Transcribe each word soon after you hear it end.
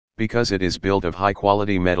Because it is built of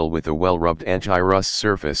high-quality metal with a well-rubbed anti-rust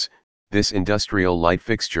surface, this industrial light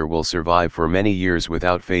fixture will survive for many years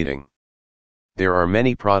without fading. There are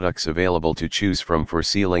many products available to choose from for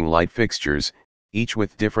ceiling light fixtures, each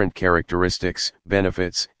with different characteristics,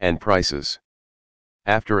 benefits, and prices.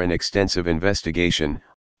 After an extensive investigation,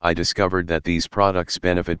 I discovered that these products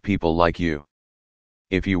benefit people like you.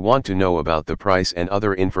 If you want to know about the price and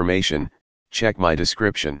other information, check my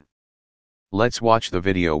description. Let's watch the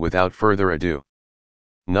video without further ado.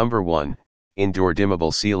 Number 1, Indoor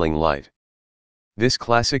Dimmable Ceiling Light. This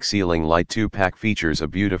classic ceiling light 2-pack features a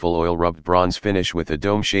beautiful oil-rubbed bronze finish with a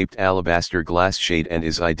dome-shaped alabaster glass shade and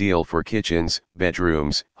is ideal for kitchens,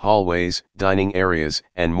 bedrooms, hallways, dining areas,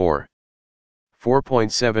 and more.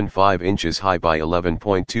 4.75 inches high by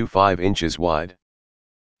 11.25 inches wide.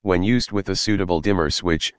 When used with a suitable dimmer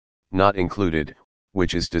switch, not included,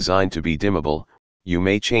 which is designed to be dimmable, you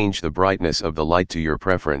may change the brightness of the light to your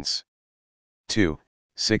preference. 2.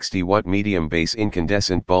 60-watt medium base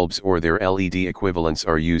incandescent bulbs or their LED equivalents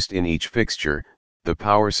are used in each fixture. The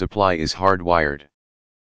power supply is hardwired.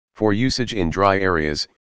 For usage in dry areas,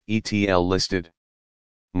 ETL listed.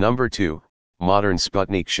 Number 2, Modern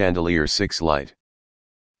Sputnik Chandelier 6 Light.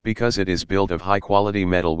 Because it is built of high-quality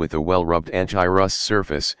metal with a well-rubbed anti-rust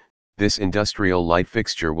surface, this industrial light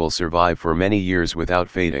fixture will survive for many years without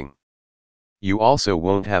fading. You also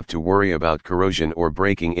won't have to worry about corrosion or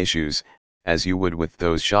breaking issues, as you would with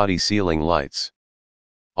those shoddy ceiling lights.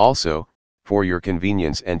 Also, for your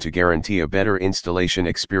convenience and to guarantee a better installation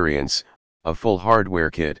experience, a full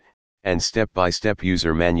hardware kit and step-by-step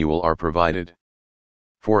user manual are provided.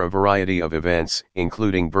 For a variety of events,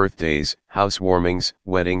 including birthdays, housewarmings,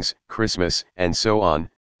 weddings, Christmas, and so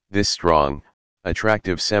on, this strong,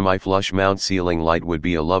 attractive semi-flush mount ceiling light would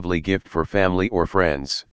be a lovely gift for family or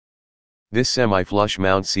friends. This semi-flush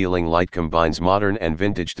mount ceiling light combines modern and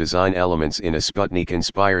vintage design elements in a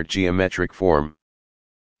Sputnik-inspired geometric form.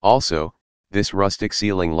 Also, this rustic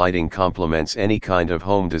ceiling lighting complements any kind of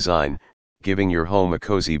home design, giving your home a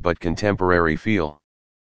cozy but contemporary feel.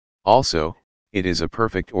 Also, it is a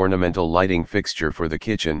perfect ornamental lighting fixture for the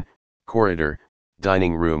kitchen, corridor,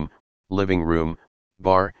 dining room, living room,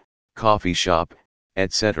 bar, coffee shop,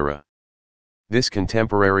 etc. This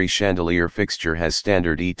contemporary chandelier fixture has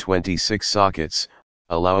standard E26 sockets,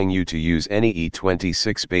 allowing you to use any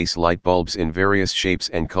E26 base light bulbs in various shapes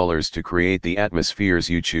and colors to create the atmospheres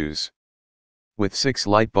you choose. With 6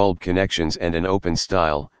 light bulb connections and an open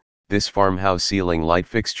style, this farmhouse ceiling light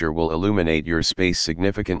fixture will illuminate your space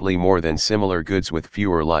significantly more than similar goods with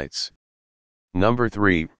fewer lights. Number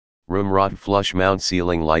 3, Roomratv Flush Mount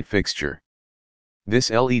Ceiling Light Fixture.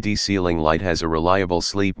 This LED ceiling light has a reliable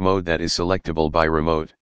sleep mode that is selectable by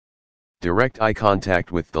remote. Direct eye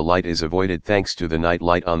contact with the light is avoided thanks to the night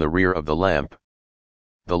light on the rear of the lamp.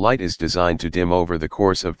 The light is designed to dim over the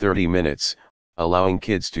course of 30 minutes, allowing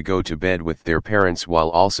kids to go to bed with their parents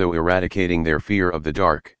while also eradicating their fear of the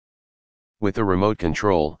dark. With a remote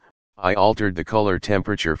control, I altered the color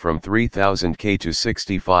temperature from 3000K to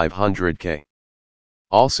 6500K.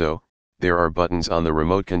 Also, there are buttons on the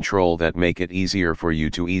remote control that make it easier for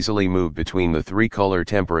you to easily move between the 3 color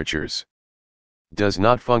temperatures. Does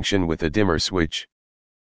not function with a dimmer switch.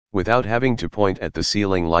 Without having to point at the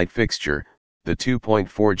ceiling light fixture, the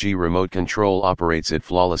 2.4G remote control operates it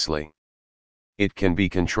flawlessly. It can be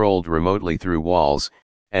controlled remotely through walls,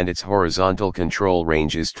 and its horizontal control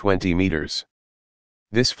range is 20 meters.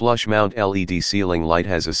 This flush mount LED ceiling light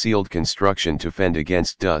has a sealed construction to fend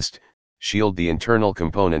against dust, shield the internal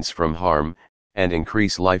components from harm, and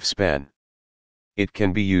increase lifespan. It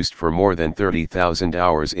can be used for more than 30,000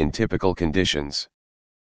 hours in typical conditions.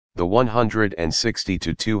 The 160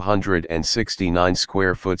 to 269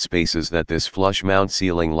 square foot spaces that this flush mount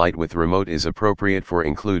ceiling light with remote is appropriate for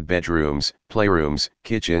include bedrooms, playrooms,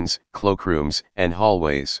 kitchens, cloakrooms, and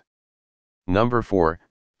hallways. Number 4,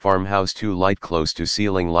 Farmhouse 2 Light Close to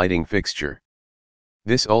Ceiling Lighting Fixture.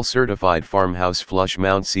 This UL-certified farmhouse flush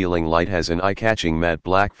mount ceiling light has an eye-catching matte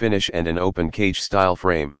black finish and an open cage style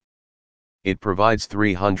frame. It provides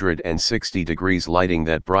 360 degrees lighting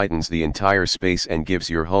that brightens the entire space and gives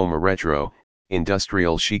your home a retro,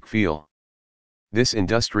 industrial chic feel. This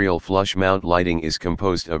industrial flush mount lighting is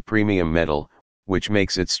composed of premium metal, which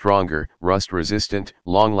makes it stronger, rust-resistant,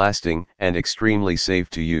 long-lasting, and extremely safe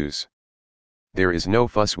to use. There is no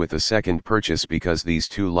fuss with a second purchase because these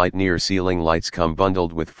 2 light near ceiling lights come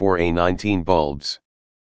bundled with 4 A19 bulbs.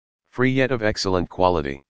 Free yet of excellent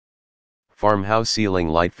quality. Farmhouse ceiling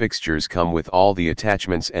light fixtures come with all the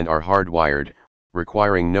attachments and are hardwired,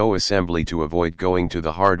 requiring no assembly to avoid going to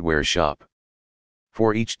the hardware shop.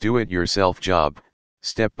 For each do-it-yourself job,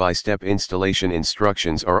 Step-by-step installation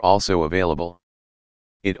instructions are also available.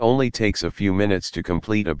 It only takes a few minutes to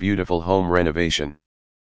complete a beautiful home renovation.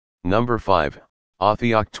 Number 5,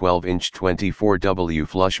 ocioc 12-inch 24W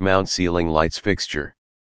flush mount ceiling lights fixture.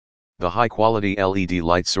 The high-quality LED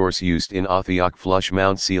light source used in ocioc flush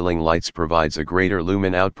mount ceiling lights provides a greater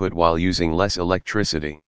lumen output while using less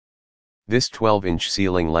electricity. This 12-inch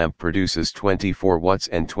ceiling lamp produces 24 watts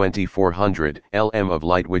and 2400 lm of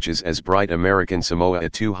light, which is as bright American Samoa a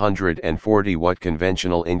 240-watt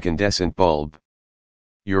conventional incandescent bulb.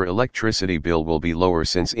 Your electricity bill will be lower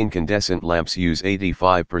since incandescent lamps use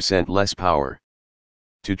 85% less power.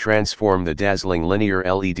 To transform the dazzling linear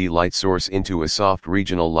LED light source into a soft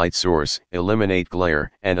regional light source, eliminate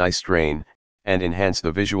glare and eye strain, and enhance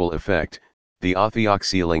the visual effect, the ocioc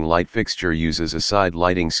ceiling light fixture uses a side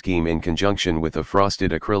lighting scheme in conjunction with a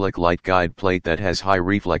frosted acrylic light guide plate that has high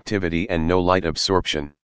reflectivity and no light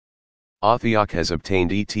absorption. Ocioc has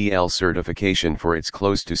obtained ETL certification for its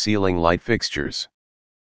close-to-ceiling light fixtures.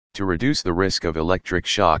 To reduce the risk of electric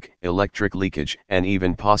shock, electric leakage, and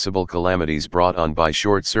even possible calamities brought on by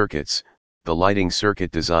short circuits, the lighting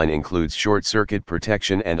circuit design includes short circuit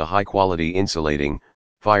protection and a high-quality insulating,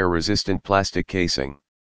 fire-resistant plastic casing.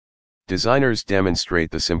 Designers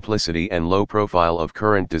demonstrate the simplicity and low profile of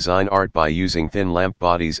current design art by using thin lamp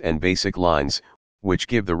bodies and basic lines, which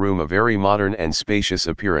give the room a very modern and spacious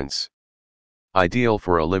appearance. Ideal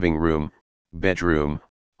for a living room, bedroom,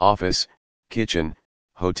 office, kitchen,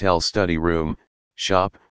 hotel study room,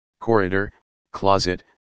 shop, corridor, closet,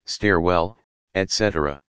 stairwell,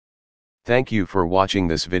 etc. Thank you for watching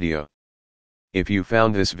this video. If you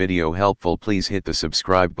found this video helpful, please hit the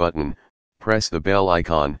subscribe button, press the bell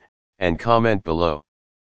icon, and comment below.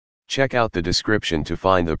 Check out the description to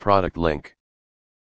find the product link.